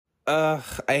I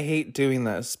hate doing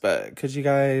this, but could you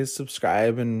guys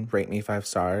subscribe and rate me 5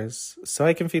 stars so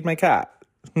I can feed my cat?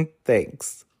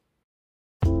 Thanks.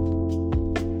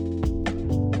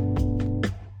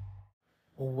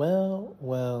 Well,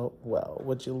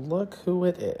 would you look who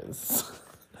it is?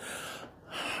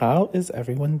 How is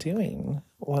everyone doing?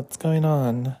 What's going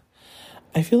on?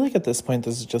 I feel like at this point,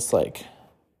 this is just like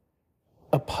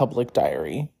a public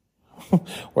diary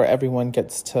where everyone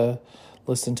gets to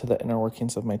listen to the inner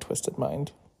workings of my twisted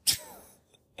mind.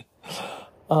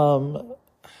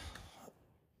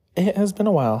 It has been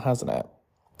a while, hasn't it?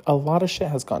 A lot of shit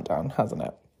has gone down, hasn't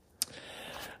it?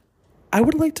 I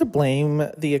would like to blame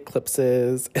the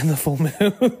eclipses and the full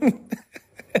moon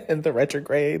and the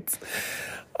retrogrades.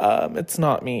 It's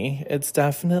not me. It's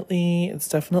definitely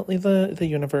the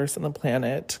universe and the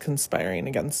planet conspiring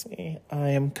against me. I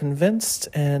am convinced,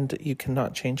 and you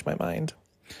cannot change my mind.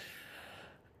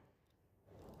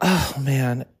 Oh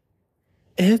man,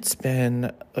 it's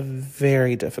been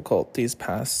very difficult these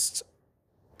past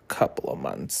couple of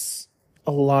months.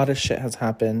 A lot of shit has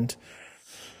happened.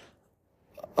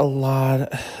 A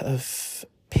lot of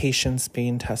patience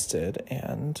being tested,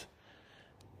 and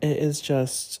it is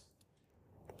just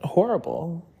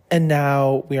horrible. And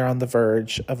now we are on the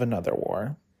verge of another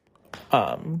war.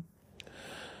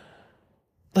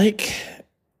 Like,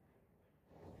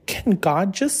 can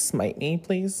God just smite me,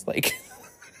 please? Like,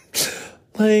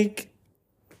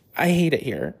 I hate it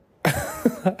here.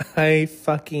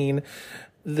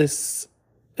 This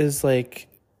is like,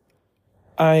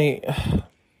 I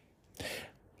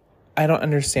don't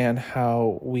understand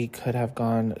how we could have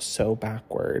gone so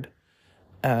backward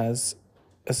as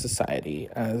a society,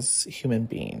 as human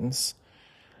beings.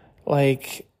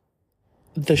 Like,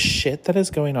 the shit that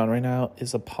is going on right now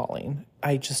is appalling.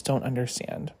 I just don't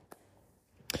understand.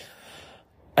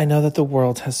 I know that the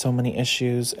world has so many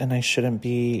issues and I shouldn't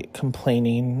be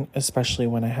complaining, especially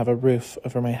when I have a roof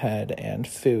over my head and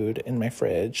food in my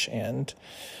fridge and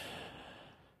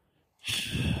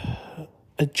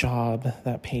a job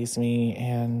that pays me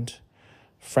and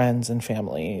friends and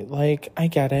family. Like, I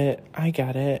get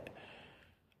it.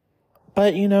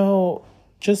 But,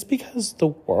 just because the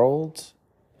world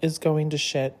is going to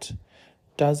shit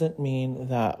doesn't mean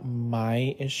that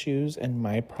my issues and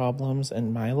my problems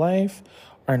in my life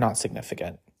are not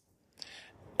significant.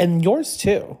 And yours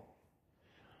too.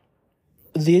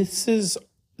 These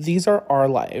are our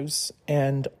lives,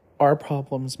 and our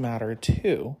problems matter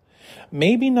too.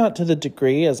 Maybe not to the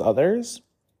degree as others,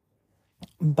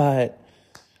 but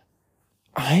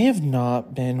I have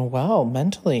not been well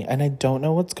mentally, and I don't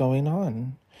know what's going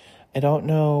on. I don't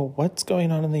know what's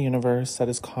going on in the universe that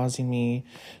is causing me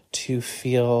to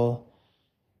feel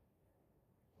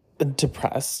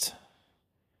depressed.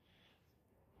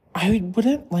 I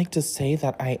wouldn't like to say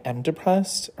that I am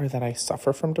depressed or that I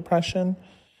suffer from depression,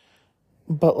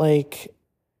 but like,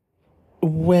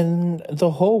 when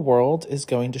the whole world is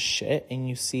going to shit and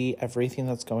you see everything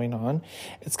that's going on,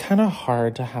 it's kind of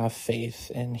hard to have faith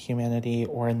in humanity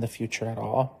or in the future at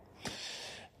all.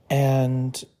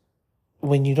 And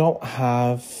when you don't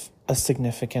have a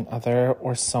significant other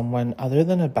or someone other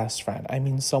than a best friend, I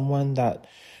mean, someone that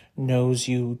knows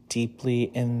you deeply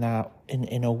in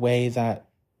a way that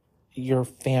your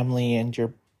family and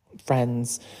your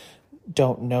friends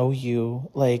don't know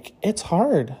you, like, it's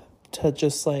hard to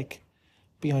just like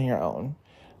be on your own.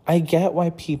 I get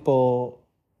why people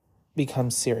become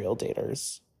serial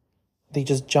daters. They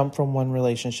just jump from one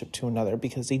relationship to another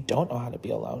because they don't know how to be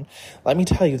alone. Let me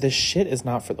tell you, this shit is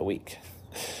not for the weak.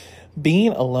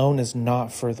 Being alone is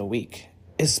not for the weak,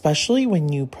 especially when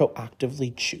you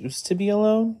proactively choose to be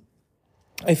alone.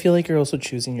 I feel like you're also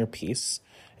choosing your peace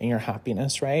and your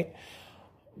happiness, right?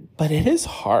 But it is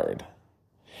hard.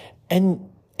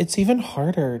 And it's even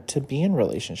harder to be in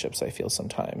relationships, I feel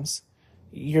sometimes.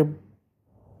 You're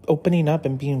opening up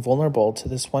and being vulnerable to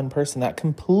this one person that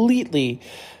completely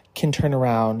can turn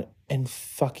around and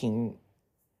fucking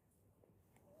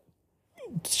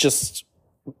just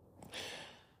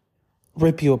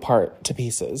rip you apart to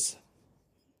pieces.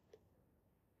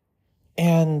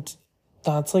 And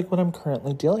that's like what I'm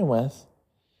currently dealing with.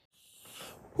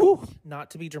 Whew,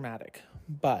 not to be dramatic,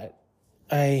 but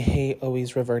I hate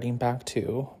always reverting back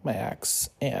to my ex.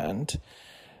 And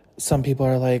some people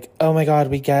are like, oh my God,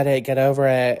 we get it. Get over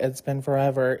it. It's been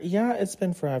forever. Yeah, it's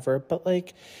been forever. But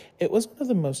like, it was one of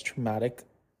the most traumatic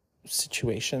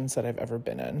situations that I've ever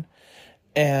been in.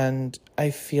 And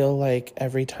I feel like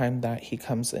every time that he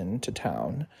comes into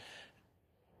town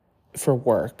for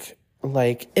work,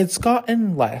 like, it's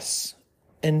gotten less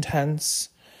intense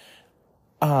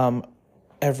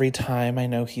every time I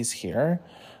know he's here.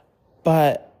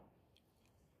 But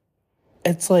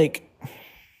it's like,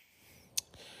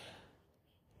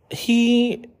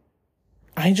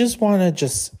 I just want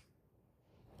to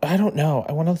I don't know.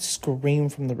 I want to scream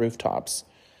from the rooftops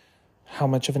how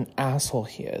much of an asshole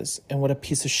he is and what a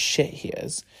piece of shit he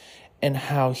is and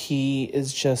how he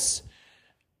is just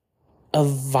a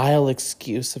vile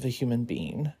excuse of a human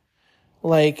being.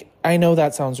 Like, I know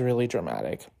that sounds really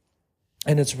dramatic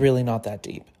and it's really not that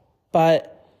deep,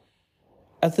 but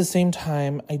at the same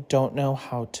time, I don't know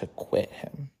how to quit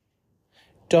him.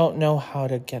 Don't know how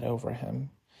to get over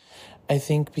him. I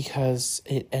think because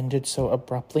it ended so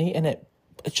abruptly and it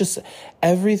just,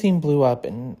 everything blew up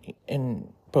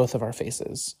in both of our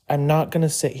faces. I'm not going to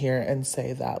sit here and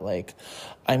say that, like,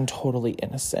 I'm totally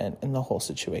innocent in the whole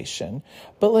situation.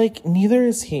 But, like, neither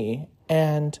is he.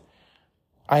 And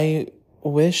I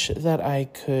wish that I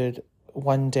could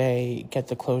one day get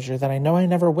the closure that I know I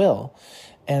never will.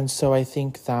 And so I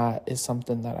think that is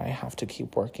something that I have to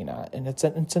keep working at. And it's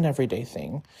an everyday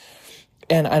thing.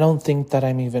 And I don't think that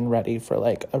I'm even ready for,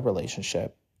 like, a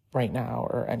relationship right now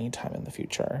or any time in the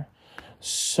future.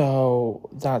 So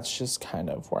that's just kind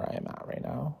of where I am at right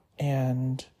now.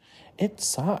 And it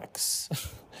sucks.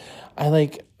 I,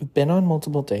 like, been on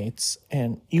multiple dates,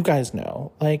 and you guys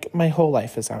know, like, my whole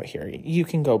life is out here. You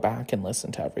can go back and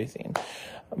listen to everything.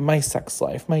 My sex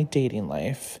life, my dating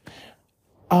life.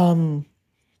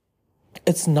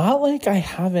 It's not like I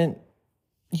haven't,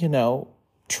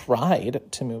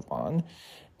 tried to move on.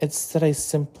 It's that I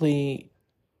simply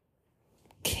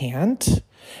can't.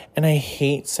 And I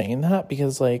hate saying that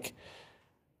because, like,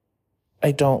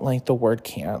 I don't like the word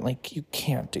can't. Like, you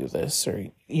can't do this, or,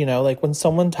 like, when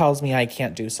someone tells me I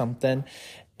can't do something,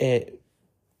 it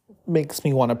makes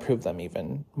me want to prove them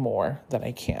even more that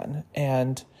I can.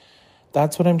 And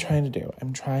that's what I'm trying to do.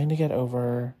 I'm trying to get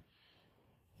over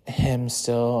him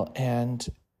still, and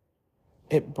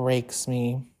it breaks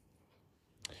me.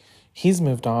 He's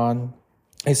moved on.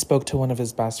 I spoke to one of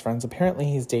his best friends. Apparently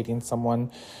he's dating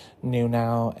someone new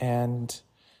now, and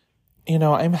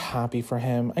I'm happy for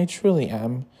him. I truly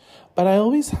am. But I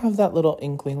always have that little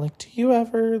inkling, like,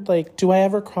 do I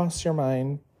ever cross your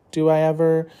mind? Do I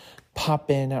ever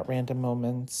pop in at random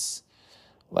moments?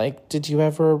 Like, did you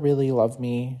ever really love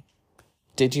me?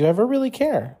 Did you ever really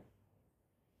care?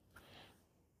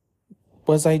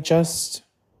 Was I just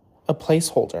a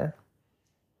placeholder?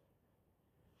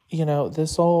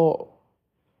 This all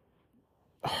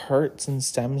hurts and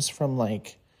stems from,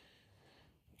 like,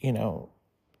 I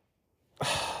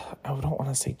don't want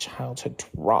to say childhood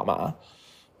trauma,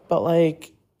 but,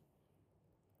 like,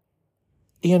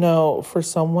 for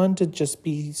someone to just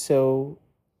be so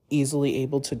easily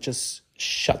able to just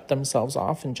shut themselves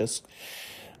off and just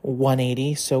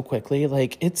 180 so quickly,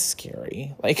 like, it's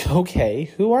scary. Like, okay,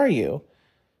 who are you?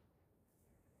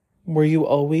 Were you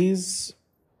always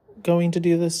going to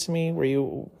do this to me? Were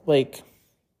you, like,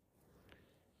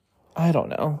 I don't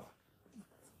know.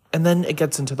 And then it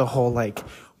gets into the whole, like,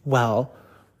 well,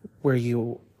 were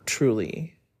you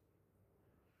truly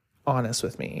honest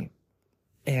with me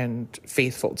and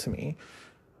faithful to me?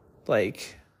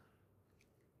 Like,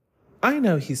 I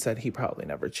know he said he probably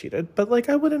never cheated, but, like,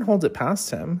 I wouldn't hold it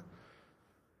past him.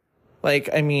 Like,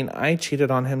 I mean, I cheated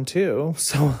on him too.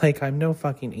 So, like, I'm no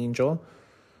fucking angel.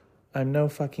 I'm no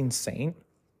fucking saint.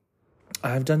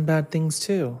 I've done bad things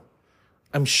too.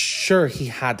 I'm sure he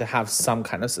had to have some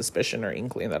kind of suspicion or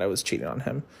inkling that I was cheating on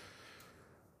him.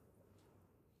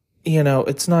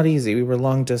 It's not easy. We were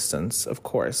long distance, of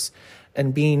course.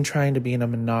 And trying to be in a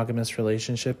monogamous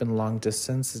relationship in long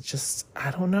distance is just,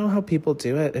 I don't know how people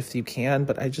do it if you can,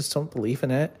 but I just don't believe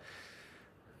in it.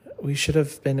 We should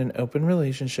have been an open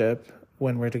relationship.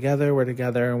 When we're together, we're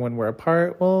together. And when we're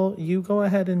apart, well, you go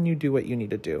ahead and you do what you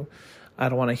need to do. I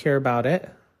don't want to hear about it,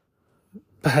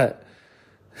 but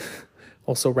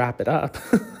also wrap it up.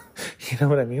 You know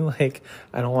what I mean? Like,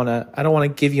 I don't want to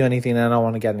give you anything, and I don't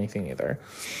want to get anything either.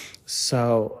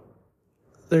 So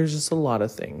there's just a lot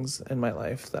of things in my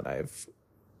life that I've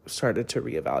started to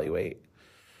reevaluate.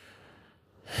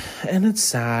 And it's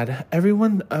sad.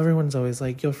 Everyone's always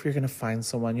like, you're going to find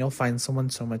someone. You'll find someone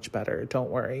so much better. Don't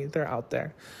worry. They're out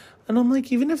there. And I'm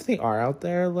like, even if they are out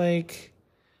there, like,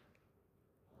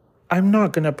 I'm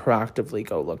not going to proactively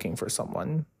go looking for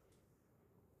someone.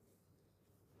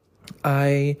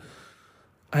 I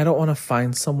don't want to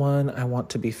find someone. I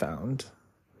want to be found.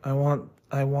 I don't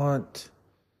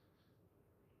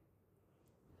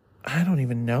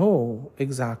even know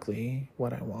exactly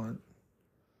what I want.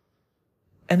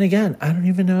 And again, I don't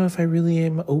even know if I really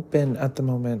am open at the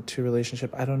moment to a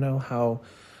relationship. I don't know how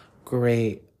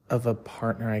great of a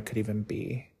partner I could even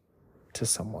be to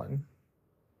someone.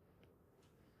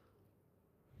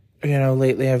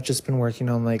 lately I've just been working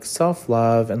on like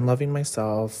self-love and loving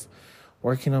myself,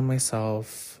 working on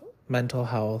myself, mental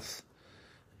health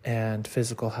and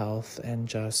physical health, and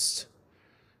just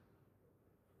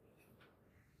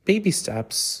baby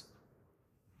steps.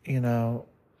 You know,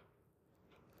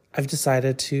 I've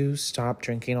decided to stop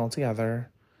drinking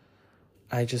altogether.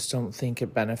 I just don't think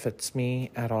it benefits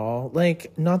me at all.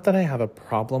 Like, not that I have a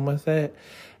problem with it.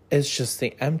 It's just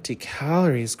the empty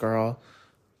calories, girl.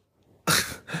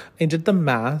 I did the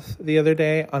math the other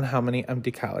day on how many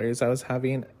empty calories I was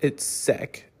having. It's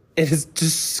sick. It is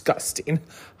disgusting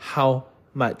how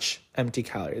much empty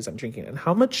calories I'm drinking and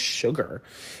how much sugar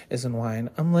is in wine.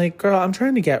 I'm like, girl, I'm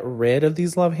trying to get rid of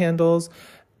these love handles,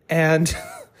 and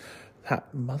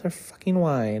that motherfucking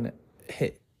wine,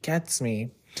 it gets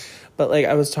me. But like,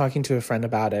 I was talking to a friend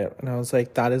about it, and I was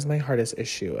like, that is my hardest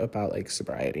issue about like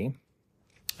sobriety.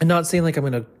 I'm not saying like I'm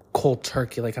gonna cold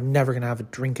turkey, like I'm never gonna have a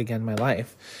drink again in my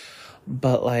life,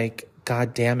 but like,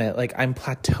 god damn it, like I'm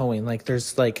plateauing. Like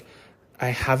there's like, I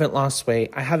haven't lost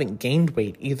weight, I haven't gained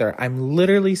weight either. I'm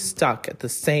literally stuck at the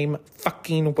same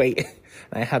fucking weight.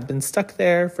 And I have been stuck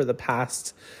there for the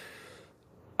past,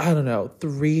 I don't know,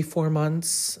 3-4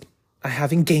 months. I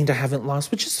haven't gained, I haven't lost,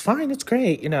 which is fine, it's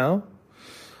great,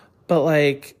 but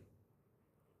like,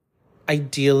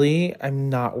 ideally I'm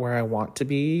not where I want to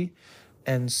be.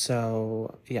 And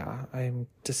so, yeah, I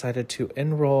decided to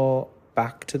enroll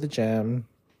back to the gym,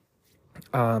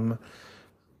 and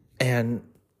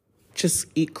just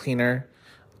eat cleaner.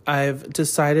 I've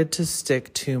decided to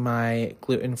stick to my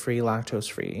gluten-free,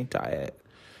 lactose-free diet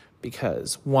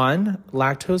because, one,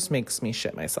 lactose makes me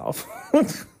shit myself.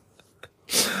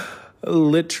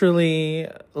 Literally,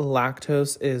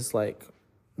 lactose is like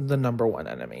the number one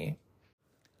enemy.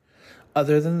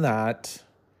 Other than that,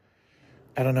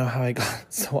 I don't know how I got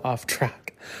so off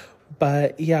track,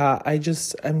 but yeah, I'm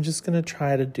just going to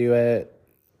try to do it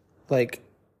like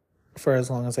for as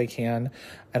long as I can.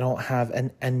 I don't have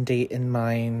an end date in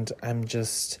mind. I'm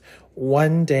just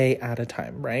one day at a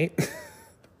time, right?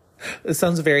 It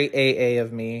sounds very AA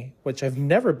of me, which I've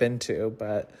never been to,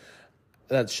 but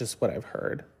that's just what I've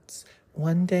heard. It's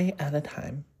one day at a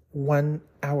time, 1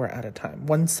 hour at a time,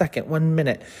 1 second, 1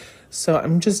 minute. So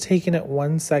I'm just taking it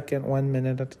 1 second, 1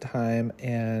 minute at a time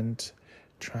and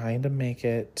trying to make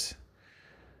it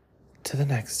to the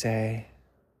next day.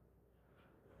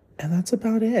 And that's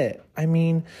about it. I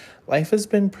mean, life has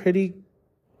been pretty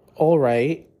all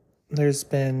right. There's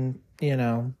been,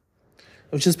 I've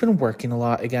just been working a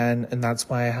lot again, and that's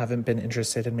why I haven't been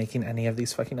interested in making any of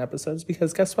these fucking episodes,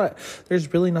 because guess what?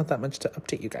 There's really not that much to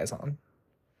update you guys on.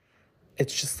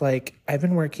 It's just like, I've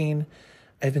been working,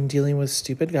 I've been dealing with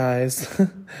stupid guys.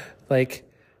 Like,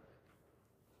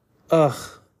 ugh.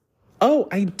 Oh,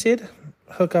 I did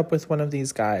hook up with one of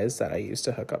these guys that I used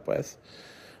to hook up with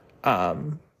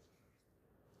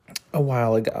a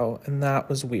while ago, and that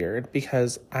was weird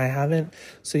because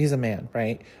so he's a man,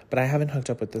 right? But I haven't hooked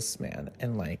up with this man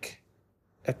in like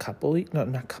not a couple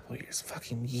years,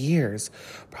 fucking years.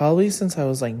 Probably since I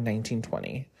was like 19,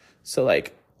 20. So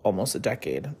like almost a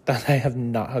decade that I have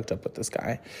not hooked up with this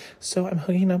guy. So I'm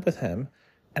hooking up with him,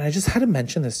 and I just had to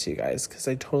mention this to you guys because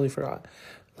I totally forgot.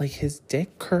 Like, his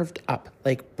dick curved up,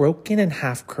 like broken in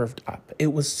half, curved up.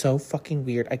 It was so fucking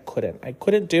weird. I couldn't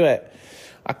do it.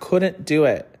 I couldn't do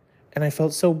it. And I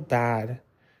felt so bad.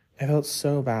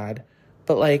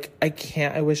 But like,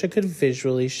 I wish I could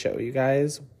visually show you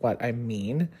guys what I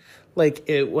mean. Like,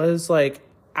 it was like,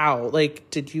 ow. Like,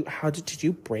 did you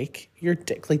break your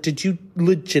dick? Like, did you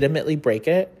legitimately break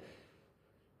it?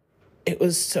 It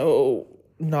was so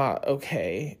not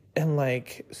okay. And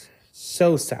like,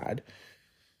 so sad.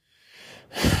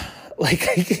 Like,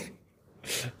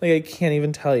 I can't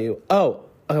even tell you. Oh,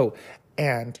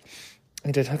 and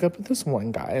I did hook up with this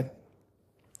one guy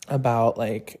about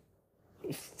like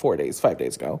 5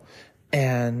 days ago.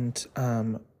 And,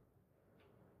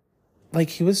 like,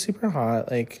 he was super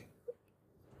hot, like,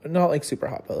 not like super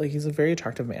hot, but like, he's a very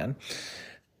attractive man.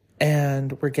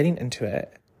 And we're getting into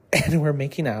it, and we're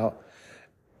making out,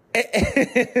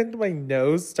 and my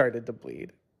nose started to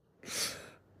bleed.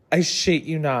 I shit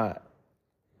you not.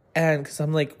 And because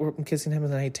I'm kissing him,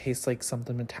 and then I taste like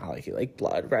something metallic, like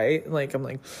blood, right? Like,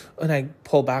 and I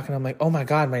pull back, and I'm like, oh my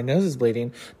God, my nose is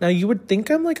bleeding. Now you would think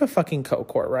I'm like a fucking coke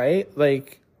whore, right?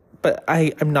 Like, but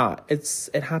I'm not.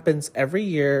 It happens every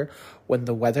year when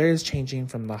the weather is changing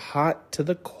from the hot to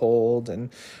the cold, and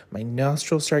my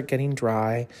nostrils start getting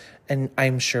dry. And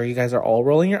I'm sure you guys are all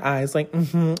rolling your eyes like,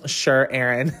 sure,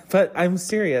 Aaron. But I'm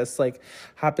serious. Like,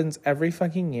 happens every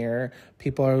fucking year.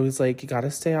 People are always like, you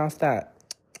gotta stay off that.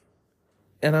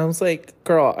 And I was like,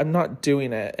 girl, I'm not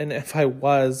doing it. And if I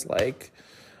was, like,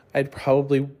 I'd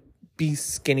probably be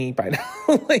skinny by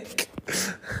now. Like,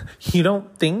 you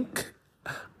don't think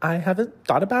I haven't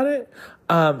thought about it?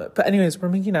 But anyways, we're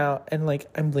making out and like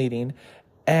I'm bleeding,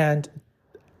 and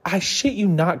I shit you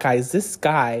not, guys, this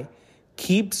guy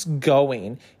keeps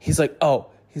going. He's like,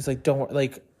 don't worry,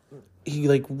 like he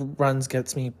like runs,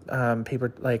 gets me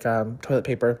paper, like toilet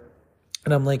paper,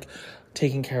 and I'm like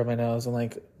taking care of my nose and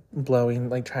like blowing,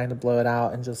 like trying to blow it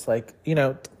out and just like, you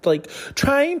know, like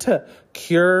trying to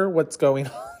cure what's going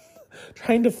on,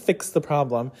 trying to fix the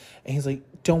problem. And he's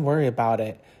like, don't worry about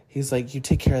it. He's like, you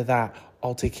take care of that,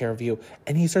 I'll take care of you.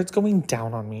 And he starts going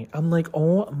down on me. I'm like,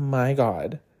 oh my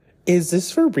God, is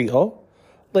this for real?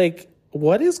 Like,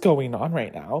 what is going on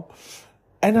right now?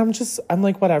 And I'm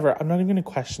like, whatever. I'm not even going to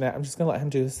question it. I'm just going to let him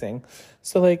do his thing.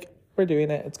 So like, we're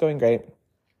doing it. It's going great.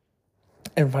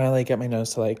 And finally I get my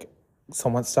nose to like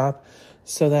somewhat stop.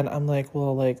 So then I'm like,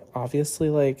 well, like, obviously,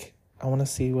 like, I want to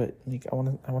see what, like, I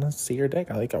want to see your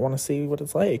dick. I want to see what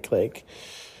it's like,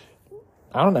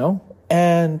 I don't know.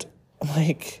 And I'm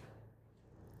like,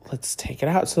 let's take it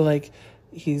out. So like,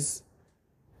 he's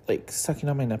like sucking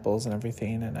on my nipples and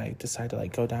everything. And I decide to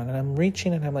like go down and I'm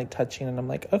reaching and I'm like touching and I'm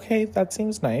like, okay, that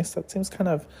seems nice. That seems kind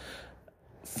of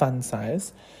fun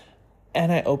size.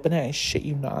 And I open it, I shit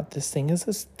you not, this thing is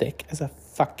as thick as a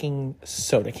fucking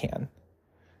soda can.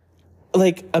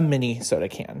 Like a mini soda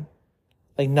can.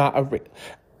 Like not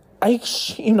I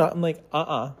shit you not, I'm like,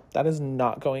 that is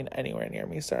not going anywhere near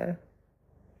me, sir.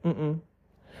 I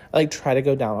like try to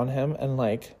go down on him and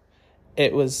like,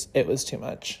 it was too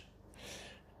much.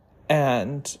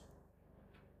 And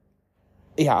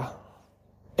yeah,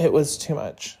 it was too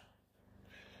much.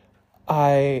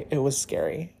 It was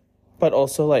scary, but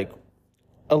also like,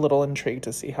 a little intrigued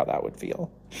to see how that would feel.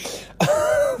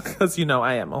 Because, you know,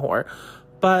 I am a whore.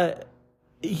 But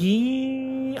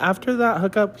after that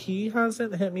hookup, he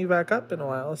hasn't hit me back up in a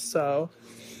while, so.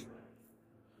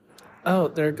 Oh,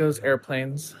 there goes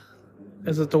airplanes.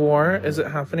 Is it the war? Is it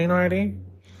happening already?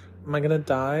 Am I gonna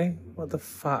die? What the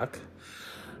fuck?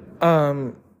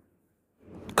 God,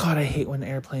 I hate when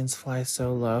airplanes fly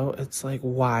so low. It's like,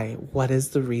 why? What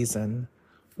is the reason?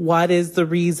 What is the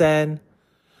reason?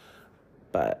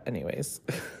 But anyways,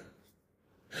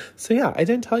 so yeah, I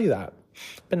didn't tell you that,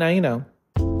 but now you know.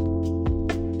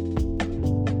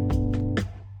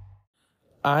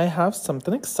 I have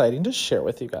something exciting to share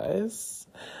with you guys.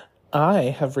 I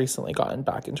have recently gotten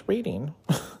back into reading.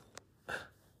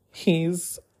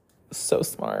 He's so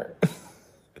smart.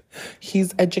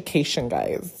 He's education,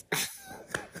 guys.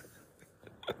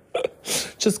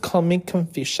 Just call me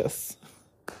Confucius.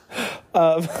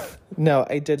 No,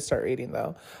 I did start reading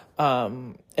though.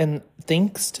 And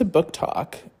thanks to Book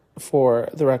Talk for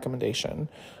the recommendation.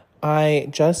 I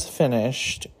just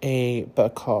finished a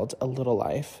book called A Little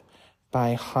Life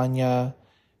by Hanya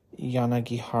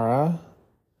Yanagihara.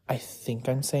 I think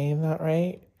I'm saying that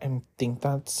right. I think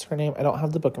that's her name. I don't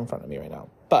have the book in front of me right now,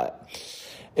 but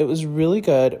it was really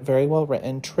good, very well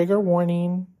written. Trigger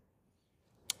warning,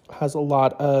 has a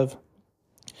lot of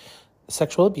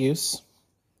sexual abuse,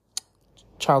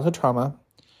 childhood trauma,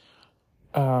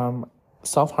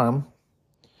 self-harm,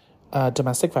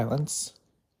 domestic violence,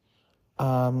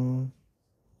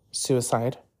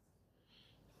 suicide,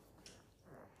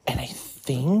 and I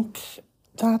think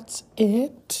that's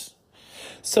it.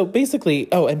 So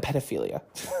basically, and pedophilia.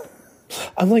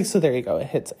 I'm like, so there you go. It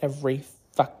hits every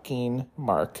fucking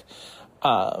mark.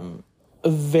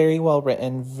 Very well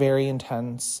written, very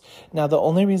intense. Now, the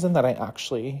only reason that I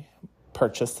actually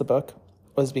purchased the book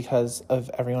was because of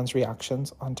everyone's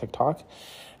reactions on TikTok,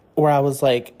 where I was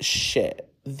like, shit,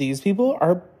 these people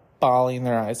are bawling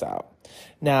their eyes out.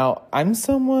 Now, I'm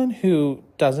someone who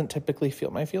doesn't typically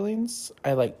feel my feelings.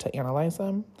 I like to analyze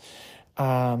them.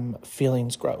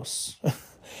 Feelings gross.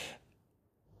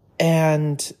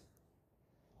 And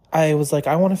I was like,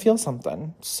 I want to feel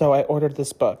something. So I ordered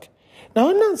this book. Now,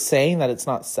 I'm not saying that it's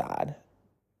not sad,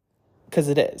 because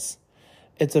it is.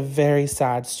 It's a very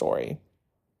sad story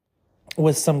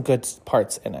with some good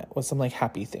parts in it, with some like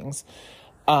happy things.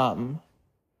 Happy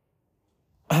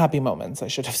moments, I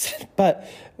should have said.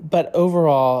 But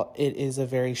overall, it is a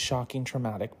very shocking,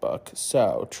 traumatic book.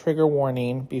 So trigger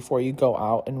warning before you go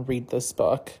out and read this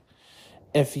book.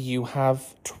 If you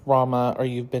have trauma or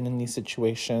you've been in these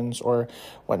situations or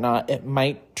whatnot, it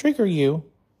might trigger you.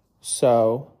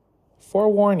 So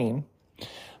forewarning.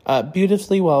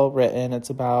 Beautifully well written. It's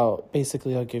about,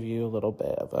 basically, I'll give you a little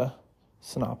bit of a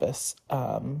synopsis.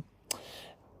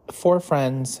 4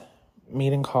 friends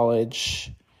meet in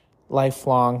college,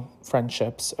 lifelong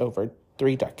friendships over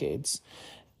 3 decades.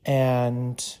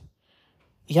 And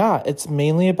yeah, it's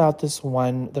mainly about this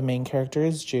one. The main character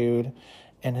is Jude,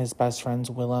 and his best friends,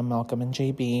 Willem, Malcolm, and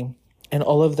JB, and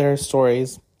all of their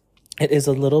stories. It is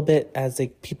a little bit, as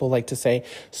people like to say,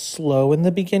 slow in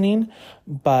the beginning,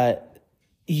 but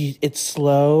it's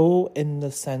slow in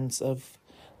the sense of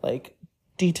like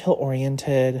detail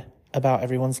oriented about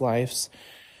everyone's lives,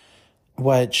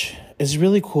 which is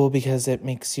really cool because it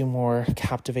makes you more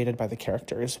captivated by the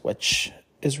characters, which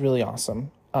is really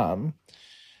awesome.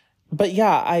 But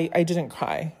yeah, I didn't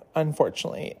cry,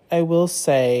 unfortunately. I will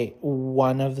say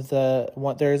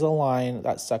there's a line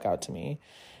that stuck out to me,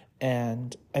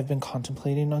 and I've been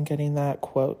contemplating on getting that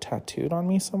quote tattooed on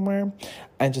me somewhere.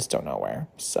 I just don't know where.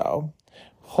 So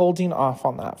holding off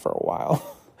on that for a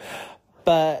while.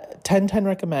 But 10/10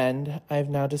 recommend. I've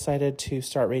now decided to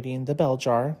start reading The Bell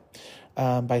Jar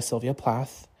by Sylvia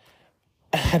Plath.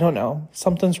 I don't know.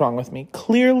 Something's wrong with me.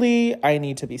 Clearly, I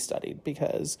need to be studied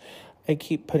because I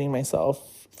keep putting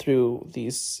myself through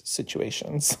these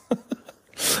situations.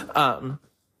 But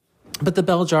The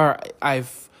Bell Jar,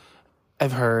 I've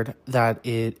heard that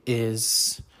it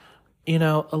is,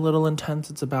 a little intense.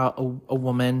 It's about a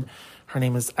woman. Her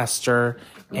name is Esther,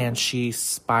 and she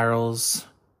spirals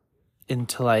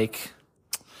into like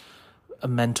a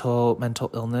mental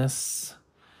illness.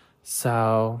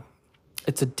 So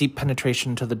it's a deep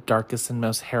penetration into the darkest and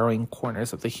most harrowing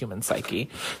corners of the human psyche.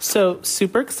 So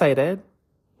super excited.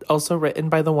 Also written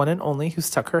by the one and only who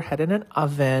stuck her head in an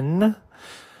oven.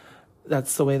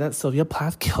 That's the way that Sylvia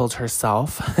Plath killed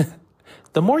herself.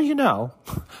 The more you know.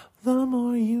 The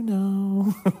more you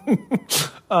know.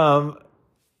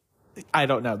 I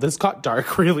don't know. This got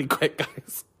dark really quick,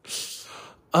 guys.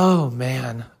 Oh,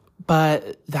 man.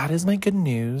 But that is my good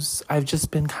news. I've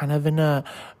just been kind of in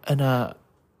a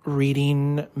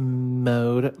reading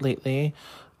mode lately.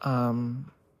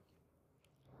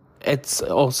 It's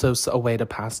also a way to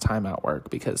pass time at work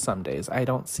because some days I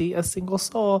don't see a single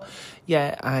soul,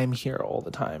 yet I'm here all the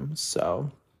time.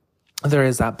 So there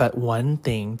is that. But one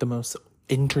thing, the most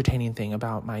entertaining thing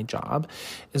about my job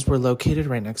is we're located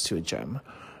right next to a gym.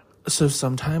 So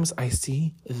sometimes I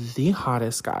see the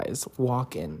hottest guys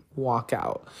walk in, walk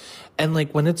out. And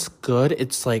like when it's good,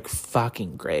 it's like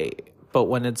fucking great. But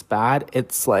when it's bad,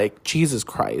 it's like, Jesus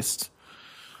Christ.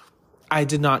 I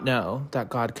did not know that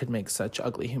God could make such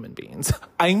ugly human beings.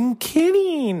 I'm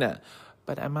kidding.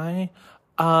 But am I?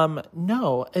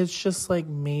 No, it's just like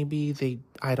maybe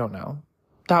I don't know.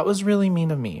 That was really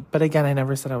mean of me. But again, I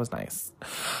never said I was nice.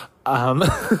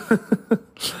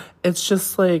 It's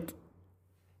just like,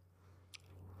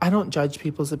 I don't judge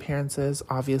people's appearances.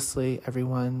 Obviously,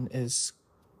 everyone is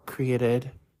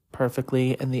created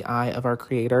perfectly in the eye of our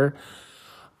creator.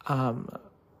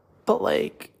 But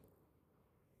like,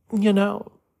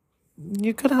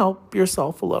 you could help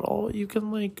yourself a little. You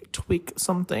can like tweak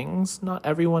some things. Not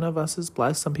every one of us is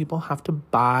blessed. Some people have to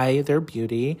buy their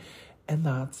beauty, and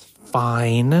that's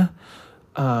fine.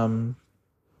 But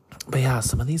yeah,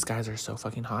 some of these guys are so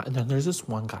fucking hot. And then there's this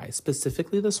one guy,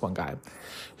 specifically this one guy,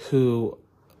 who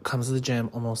comes to the gym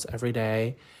almost every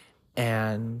day,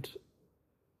 and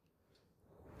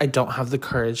I don't have the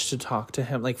courage to talk to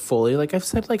him like fully. Like I've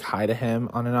said like hi to him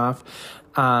on and off.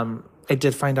 I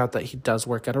did find out that he does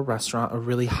work at a restaurant, a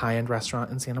really high-end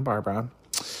restaurant in Santa Barbara.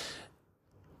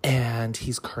 And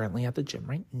he's currently at the gym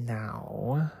right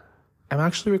now. I'm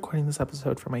actually recording this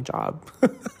episode for my job.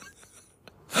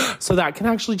 So that can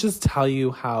actually just tell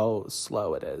you how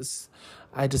slow it is.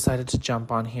 I decided to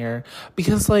jump on here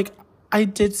because like I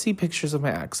did see pictures of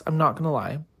my ex. I'm not going to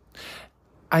lie.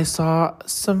 I saw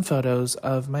some photos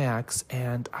of my ex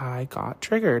and I got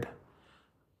triggered.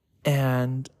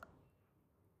 And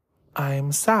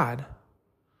I'm sad.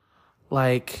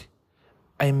 Like,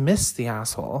 I miss the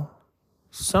asshole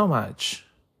so much.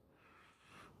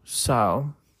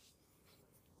 So,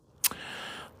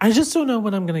 I just don't know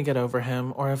when I'm going to get over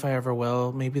him or if I ever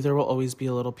will. Maybe there will always be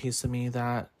a little piece of me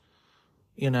that,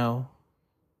 I'll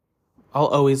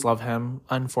always love him,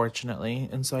 unfortunately.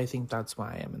 And so I think that's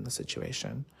why I'm in the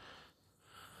situation.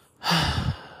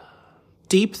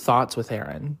 Deep thoughts with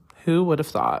Aaron. Who would have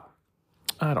thought?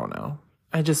 I don't know.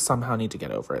 I just somehow need to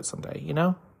get over it someday,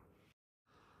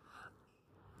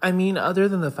 I mean, other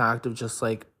than the fact of just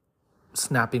like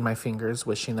snapping my fingers,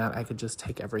 wishing that I could just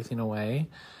take everything away.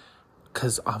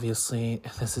 Because obviously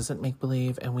this isn't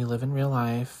make-believe and we live in real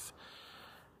life.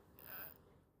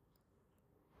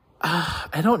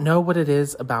 I don't know what it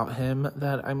is about him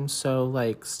that I'm so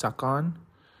like stuck on,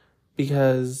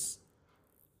 because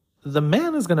the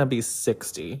man is going to be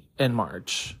 60 in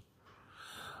March.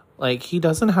 Like, he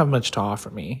doesn't have much to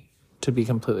offer me, to be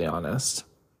completely honest.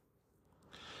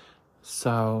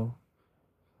 So,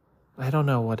 I don't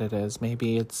know what it is.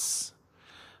 Maybe it's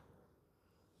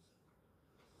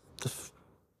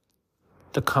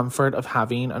the comfort of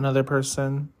having another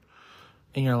person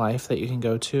in your life that you can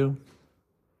go to.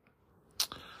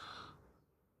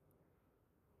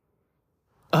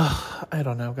 I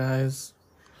don't know, guys.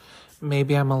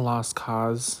 Maybe I'm a lost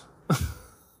cause.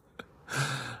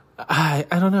 I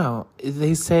don't know.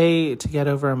 They say to get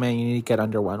over a man, you need to get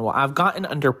under one. Well, I've gotten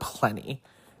under plenty.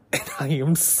 And I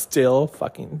am still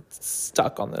fucking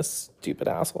stuck on this stupid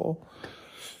asshole.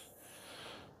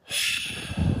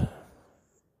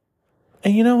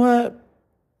 And you know what?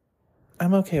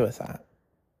 I'm okay with that.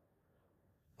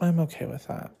 I'm okay with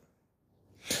that.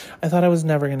 I thought I was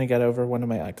never going to get over one of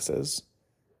my exes.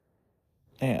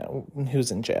 And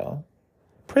who's in jail.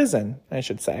 Prison, I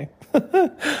should say.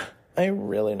 I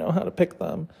really know how to pick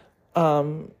them.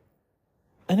 And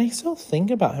I still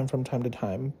think about him from time to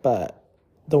time, but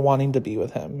the wanting to be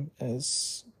with him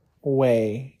is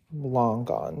way long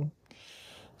gone.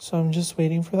 So I'm just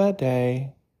waiting for that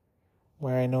day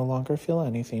where I no longer feel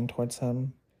anything towards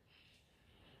him.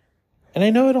 And I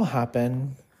know it'll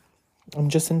happen. I'm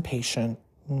just impatient,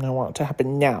 and I want it to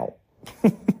happen now.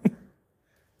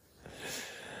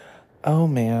 Oh,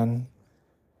 man.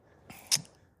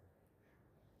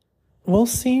 We'll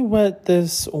see what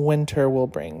this winter will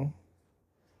bring.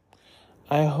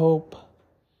 I hope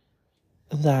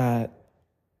that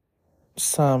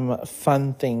some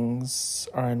fun things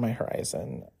are in my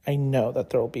horizon. I know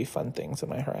that there will be fun things in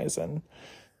my horizon.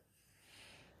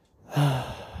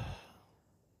 I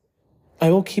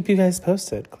will keep you guys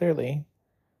posted, clearly.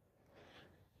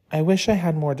 I wish I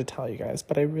had more to tell you guys,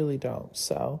 but I really don't.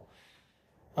 So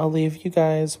I'll leave you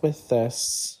guys with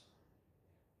this.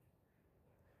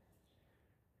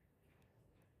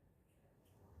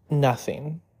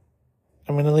 Nothing.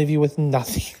 I'm going to leave you with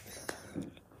nothing.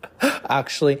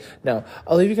 Actually, no.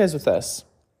 I'll leave you guys with this.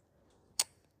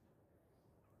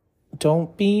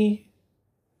 Don't be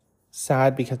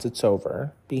sad because it's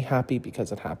over. Be happy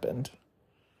because it happened.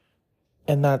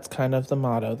 And that's kind of the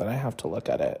motto that I have to look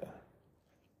at it.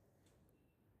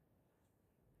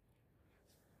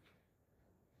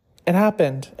 It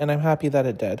happened, and I'm happy that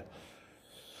it did.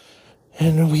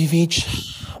 And we've each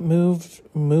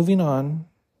moving on.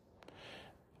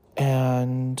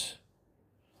 And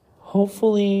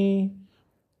hopefully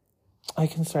I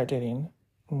can start dating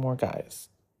more guys.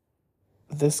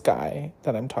 This guy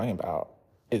that I'm talking about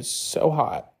is so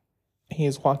hot. He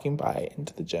is walking by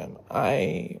into the gym.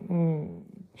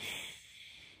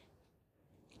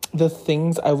 The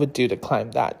things I would do to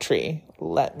climb that tree,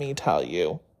 let me tell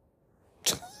you.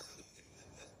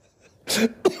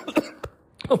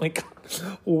 Oh my God.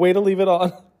 Way to leave it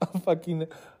on a fucking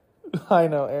high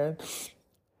note, Aaron.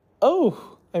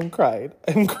 Oh, I'm crying.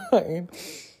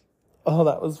 Oh,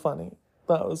 that was funny.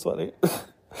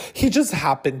 He just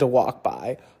happened to walk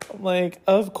by. I'm like,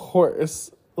 of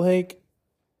course. Like,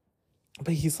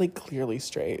 but he's like clearly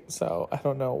straight, so I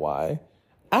don't know why.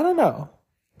 I don't know.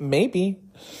 Maybe.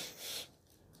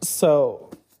 So,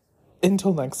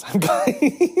 until next time,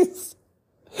 guys.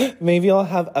 Maybe I'll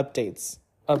have updates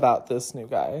about this new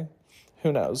guy.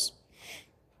 Who knows?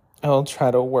 I'll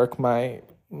try to work my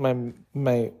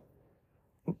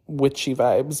witchy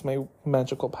vibes, my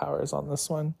magical powers on this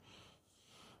one.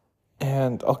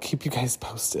 And I'll keep you guys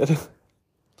posted.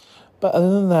 But other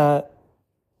than that,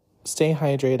 stay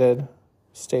hydrated,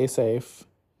 stay safe,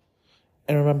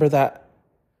 and remember that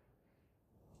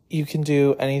you can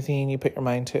do anything you put your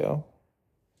mind to.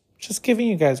 Just giving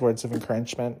you guys words of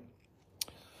encouragement.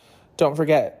 Don't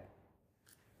forget,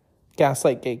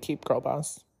 gaslight, gatekeep, girl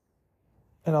boss.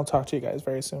 And I'll talk to you guys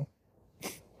very soon.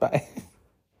 Bye.